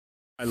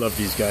I love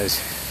these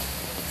guys.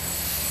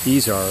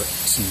 These are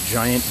some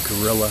giant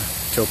gorilla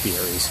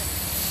topiaries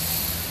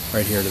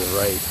right here to the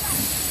right.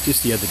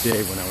 Just the other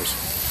day when I was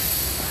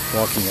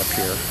walking up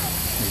here,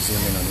 let me zoom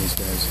in on these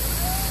guys.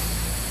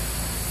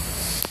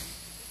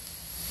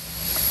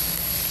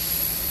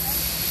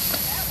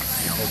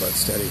 Hold that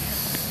steady.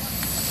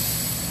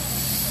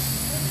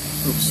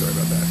 Oops, sorry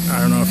about that.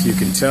 I don't know if you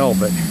can tell,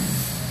 but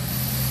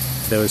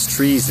those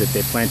trees that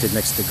they planted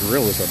next to the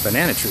gorillas are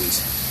banana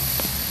trees,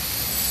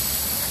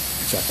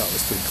 which I thought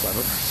was pretty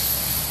clever.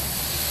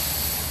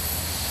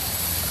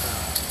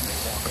 Let me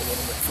walk a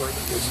little bit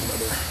further. There's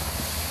another.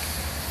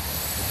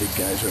 The big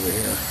guys over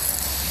here.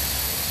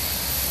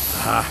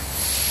 Aha.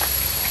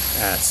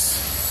 That's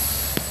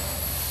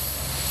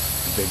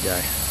the big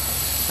guy.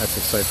 That's a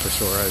sight for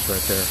sore eyes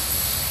right there.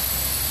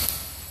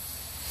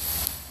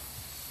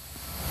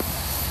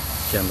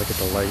 Again, look at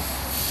the light.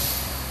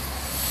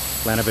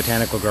 Atlanta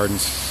Botanical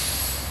Gardens.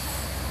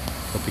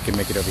 Hope you can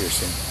make it over here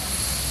soon.